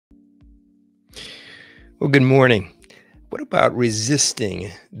Well, good morning. What about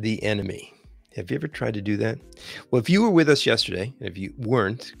resisting the enemy? Have you ever tried to do that? Well, if you were with us yesterday, if you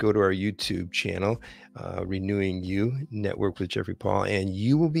weren't, go to our YouTube channel, Renewing You Network with Jeffrey Paul, and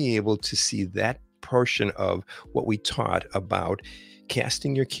you will be able to see that portion of what we taught about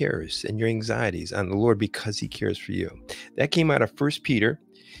casting your cares and your anxieties on the Lord because he cares for you. That came out of First Peter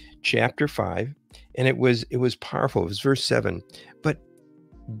chapter 5, and it was powerful. It was verse 7. But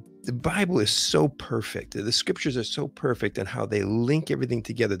the Bible is so perfect. The scriptures are so perfect in how they link everything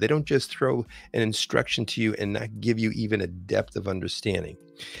together. They don't just throw an instruction to you and not give you even a depth of understanding.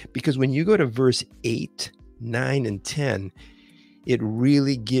 Because when you go to verse 8, 9, and 10, it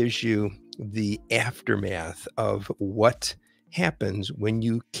really gives you the aftermath of what happens when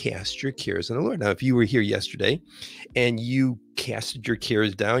you cast your cares on the Lord. Now, if you were here yesterday and you casted your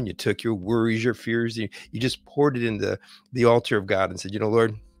cares down, you took your worries, your fears, you just poured it into the altar of God and said,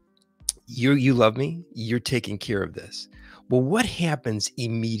 Lord, you love me, you're taking care of this. Well, what happens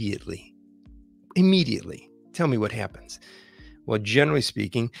immediately? Immediately. Tell me what happens. Well, generally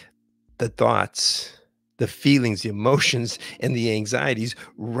speaking, the thoughts, the feelings, the emotions, and the anxieties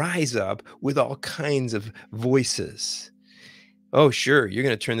rise up with all kinds of voices. Oh, sure, you're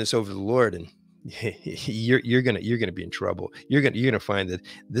going to turn this over to the Lord, and you're gonna be in trouble. You're gonna find that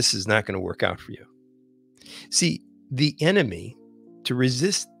this is not going to work out for you. See, the enemy, to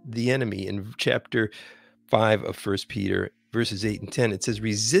resist the enemy in chapter 5 of First Peter, verses 8 and 10, it says,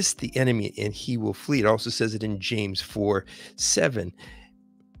 resist the enemy and he will flee. It also says it in James 4:7.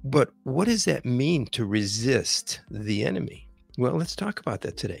 But what does that mean to resist the enemy? Well, let's talk about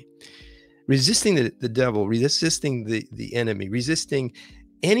that today. Resisting the devil, resisting the enemy, resisting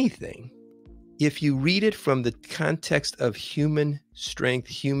anything, if you read it from the context of human strength,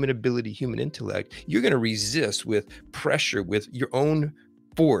 human ability, human intellect, you're going to resist with pressure, with your own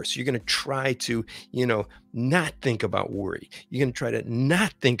force. You're going to try to, not think about worry. You're going to try to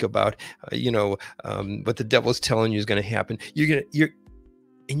not think about, what the devil's telling you is going to happen. You're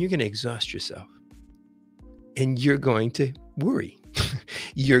going to exhaust yourself, and you're going to worry.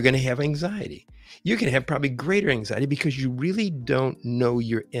 You're going to have anxiety. You're going to have probably greater anxiety because you really don't know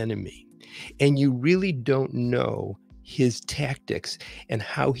your enemy. And you really don't know his tactics and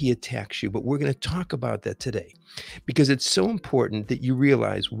how he attacks you. But we're going to talk about that today because it's so important that you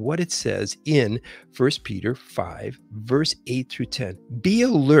realize what it says in 1 Peter 5, verse 8 through 10. Be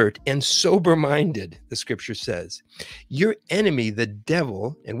alert and sober-minded, the scripture says. Your enemy, the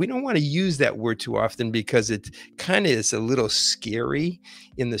devil, and we don't want to use that word too often because it kind of is a little scary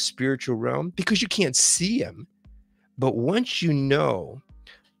in the spiritual realm because you can't see him. But once you know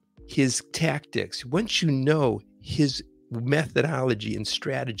his tactics, once you know his methodology and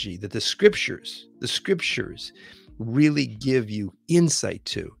strategy that the scriptures really give you insight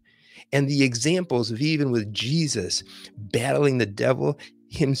to, and the examples of even with Jesus battling the devil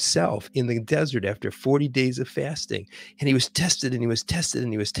himself in the desert after 40 days of fasting, and he was tested and he was tested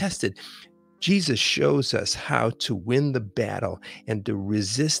and he was tested. Jesus shows us how to win the battle and to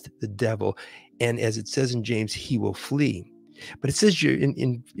resist the devil. And as it says in James, he will flee. But it says here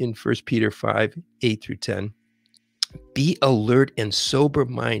in 1 Peter 5, 8 through 10, be alert and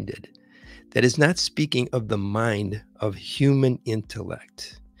sober-minded. That is not speaking of the mind of human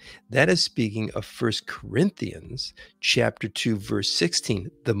intellect. That is speaking of 1 Corinthians chapter 2, verse 16,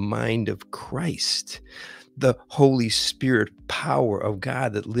 the mind of Christ, the Holy Spirit power of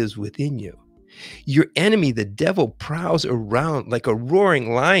God that lives within you. Your enemy, the devil, prowls around like a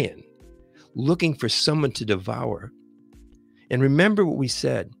roaring lion, looking for someone to devour. And remember what we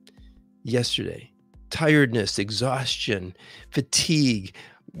said yesterday: tiredness, exhaustion, fatigue,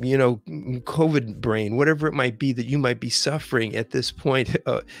 COVID brain, whatever it might be that you might be suffering at this point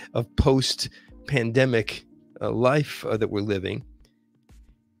of post-pandemic life that we're living.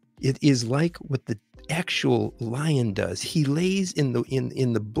 It is like what the actual lion does. He lays in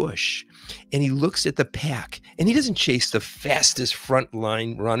the bush and he looks at the pack, and he doesn't chase the fastest front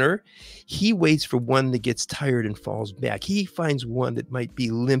line runner. He waits for one that gets tired and falls back. He finds one that might be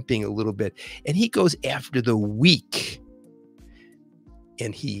limping a little bit, and he goes after the weak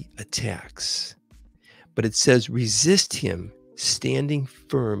and he attacks. But it says resist him, standing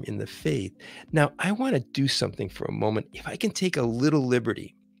firm in the faith. Now, I want to do something for a moment. If I can take a little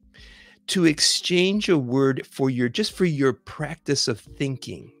liberty to exchange a word for your practice of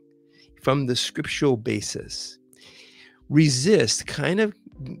thinking from the scriptural basis. Resist kind of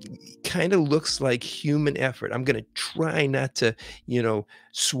looks like human effort. I'm going to try not to,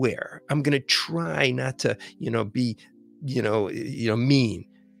 swear. I'm going to try not to, be, mean.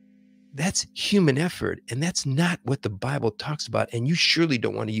 That's human effort, and that's not what the Bible talks about. And you surely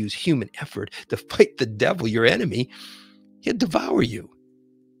don't want to use human effort to fight the devil, your enemy. He'll devour you.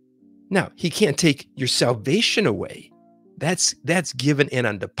 Now, he can't take your salvation away. That's given and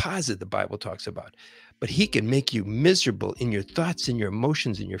on deposit, the Bible talks about. But he can make you miserable in your thoughts and your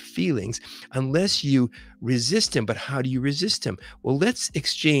emotions and your feelings unless you resist him. But how do you resist him? Well, let's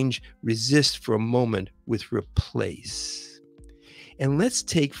exchange resist for a moment with replace. And let's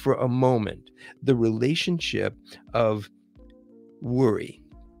take for a moment the relationship of worry.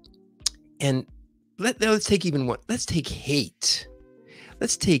 And let's take even one. Let's take hate.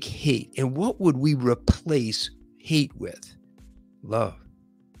 Let's take hate. And what would we replace hate with? Love.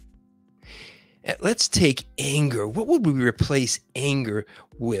 Let's take anger. What would we replace anger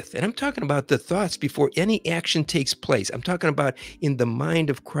with? And I'm talking about the thoughts before any action takes place. I'm talking about in the mind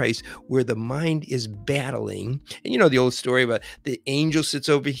of Christ, where the mind is battling. And you know the old story about the angel sits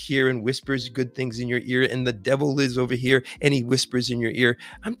over here and whispers good things in your ear, and the devil is over here and he whispers in your ear.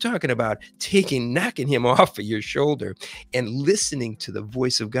 I'm talking about knocking him off of your shoulder and listening to the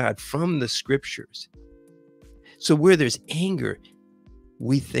voice of God from the scriptures. So where there's anger,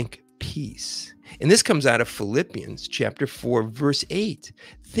 we think peace. And this comes out of Philippians chapter 4, verse 8.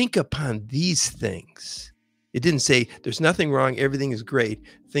 Think upon these things. It didn't say there's nothing wrong, everything is great.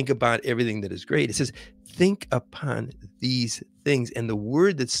 Think about everything that is great. It says, think upon these things. And the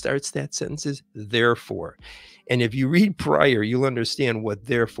word that starts that sentence is therefore. And if you read prior, you'll understand what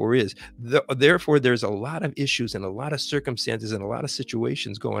therefore is. Therefore, there's a lot of issues and a lot of circumstances and a lot of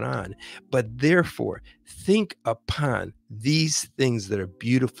situations going on. But therefore, think upon these things that are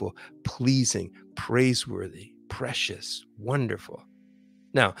beautiful, pleasing, praiseworthy, precious, wonderful.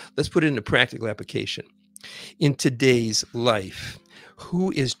 Now, let's put it into practical application. In today's life,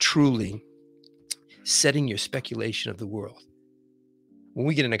 who is truly setting your speculation of the world? When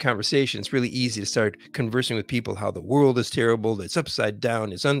we get in a conversation, it's really easy to start conversing with people how the world is terrible, it's upside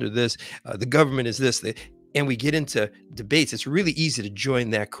down, it's under this, the government is this, and we get into debates. It's really easy to join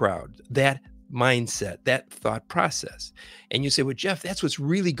that crowd, that mindset, that thought process. And you say, well, Jeff, that's what's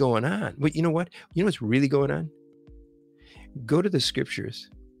really going on. Well, you know what? You know what's really going on? Go to the scriptures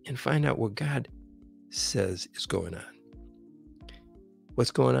and find out what God says is going on.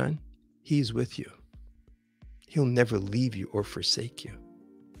 What's going on? He's with you. He'll never leave you or forsake you.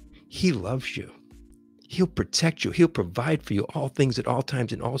 He loves you. He'll protect you. He'll provide for you all things at all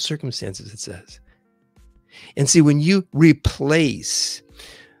times in all circumstances, it says. And see, when you replace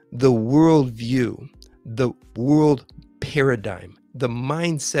the worldview, the world paradigm, the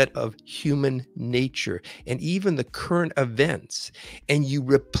mindset of human nature, and even the current events, and you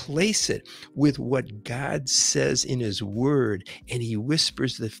replace it with what God says in his word, and he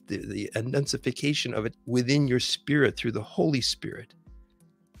whispers the enunciation of it within your spirit through the Holy Spirit,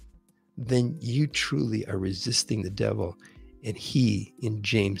 then you truly are resisting the devil, and he, in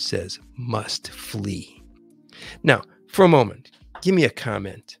James says, must flee. Now, for a moment, give me a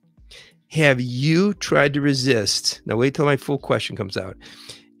comment. Have you tried to resist? Now, wait till my full question comes out.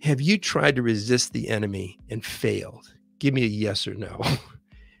 Have you tried to resist the enemy and failed? Give me a yes or no.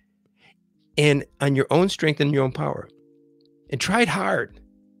 And on your own strength and your own power. And tried hard.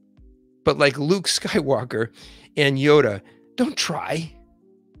 But like Luke Skywalker and Yoda, don't try.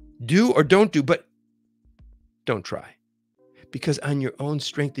 Do or don't do, but don't try. Because on your own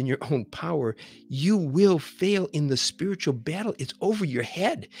strength and your own power, you will fail in the spiritual battle. It's over your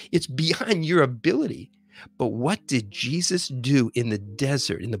head. It's beyond your ability. But what did Jesus do in the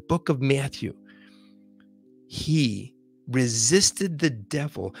desert, in the book of Matthew? He resisted the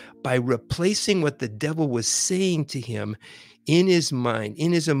devil by replacing what the devil was saying to him in his mind,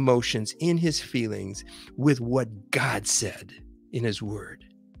 in his emotions, in his feelings, with what God said in his word.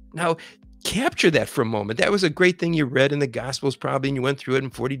 Now, capture that for a moment. That was a great thing you read in the Gospels probably, and you went through it in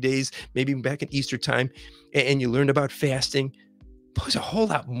 40 days, maybe back at Easter time, and you learned about fasting. But there's a whole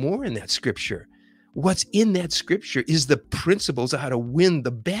lot more in that scripture. What's in that scripture is the principles of how to win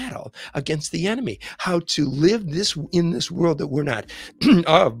the battle against the enemy, how to live in this world that we're not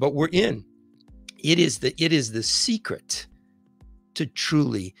of, but we're in. It is the secret to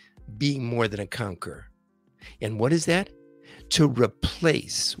truly being more than a conqueror. And what is that? To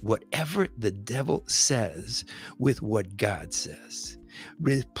replace whatever the devil says with what God says.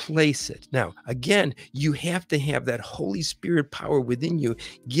 Replace it. Now, again, you have to have that Holy Spirit power within you,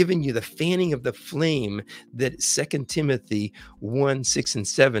 giving you the fanning of the flame that 2 Timothy 1, 6, and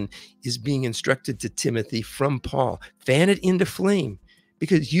 7 is being instructed to Timothy from Paul. Fan it into flame,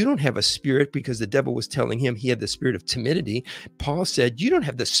 because you don't have a spirit, because the devil was telling him he had the spirit of timidity. Paul said, you don't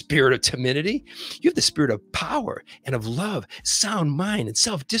have the spirit of timidity. You have the spirit of power and of love, sound mind, and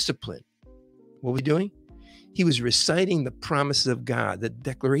self-discipline. What were we doing? He was reciting the promises of God, the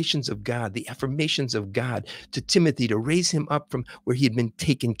declarations of God, the affirmations of God to Timothy to raise him up from where he had been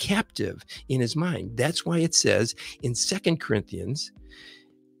taken captive in his mind. That's why it says in 2 Corinthians,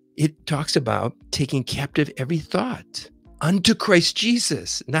 it talks about taking captive every thought unto Christ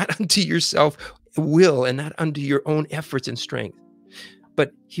Jesus, not unto yourself will and not unto your own efforts and strength.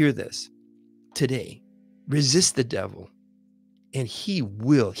 But hear this today, resist the devil. And he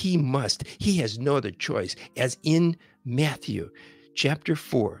will, he must, he has no other choice. As in Matthew chapter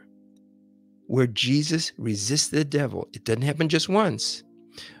 4, where Jesus resisted the devil, it doesn't happen just once,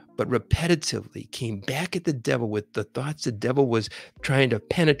 but repetitively came back at the devil with the thoughts the devil was trying to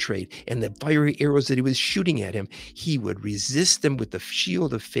penetrate and the fiery arrows that he was shooting at him. He would resist them with the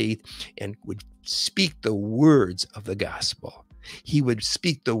shield of faith and would speak the words of the gospel. He would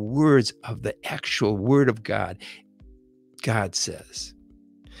speak the words of the actual word of God. God says.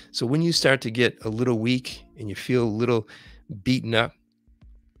 So when you start to get a little weak and you feel a little beaten up,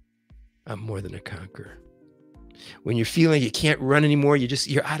 I'm more than a conqueror. When you're feeling you can't run anymore,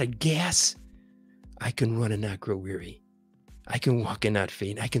 you're out of gas, I can run and not grow weary. I can walk and not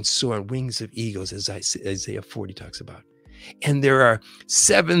faint. I can soar on wings of eagles, as Isaiah 40 talks about. And there are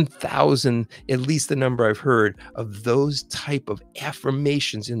 7,000, at least the number I've heard, of those type of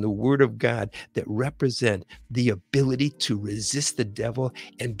affirmations in the Word of God that represent the ability to resist the devil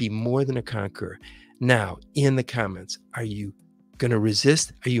and be more than a conqueror. Now, in the comments, are you going to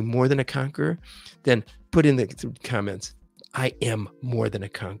resist? Are you more than a conqueror? Then put in the comments, I am more than a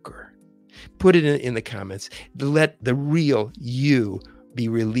conqueror. Put it in the comments. Let the real you be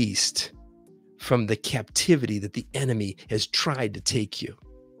released from the captivity that the enemy has tried to take you.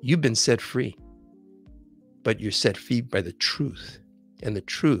 You've been set free, but you're set free by the truth, and the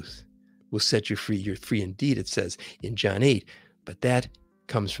truth will set you free. You're free indeed, it says in John 8, but that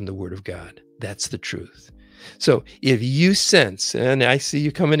comes from the Word of God. That's the truth. So if you sense, and I see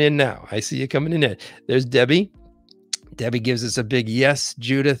you coming in now, There's Debbie. Debbie gives us a big yes.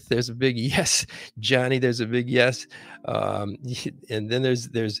 Judith, there's a big yes. Johnny, there's a big yes. And then there's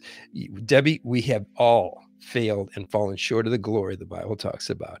Debbie. We have all failed and fallen short of the glory the Bible talks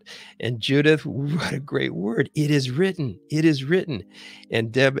about. And Judith, what a great word. It is written. It is written.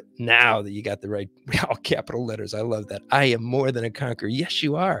 And Deb, now that you got the right, all capital letters, I love that. I am more than a conqueror. Yes,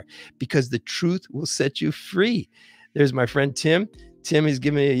 you are, because the truth will set you free. There's my friend Tim. Tim is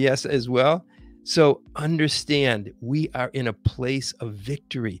giving me a yes as well. So understand, we are in a place of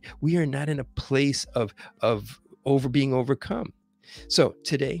victory. We are not in a place of being overcome. So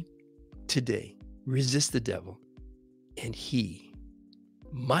today, resist the devil, and he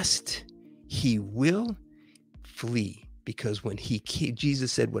will flee. Because when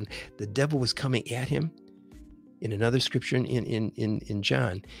Jesus said, when the devil was coming at him, in another scripture in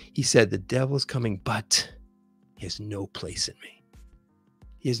John, he said, the devil's coming, but he has no place in me.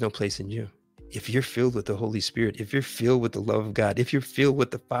 He has no place in you. If you're filled with the Holy Spirit, if you're filled with the love of God, if you're filled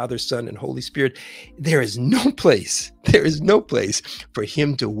with the Father, Son, and Holy Spirit, there is no place for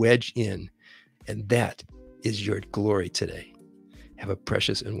him to wedge in. And that is your glory today. Have a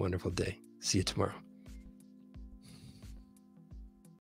precious and wonderful day. See you tomorrow.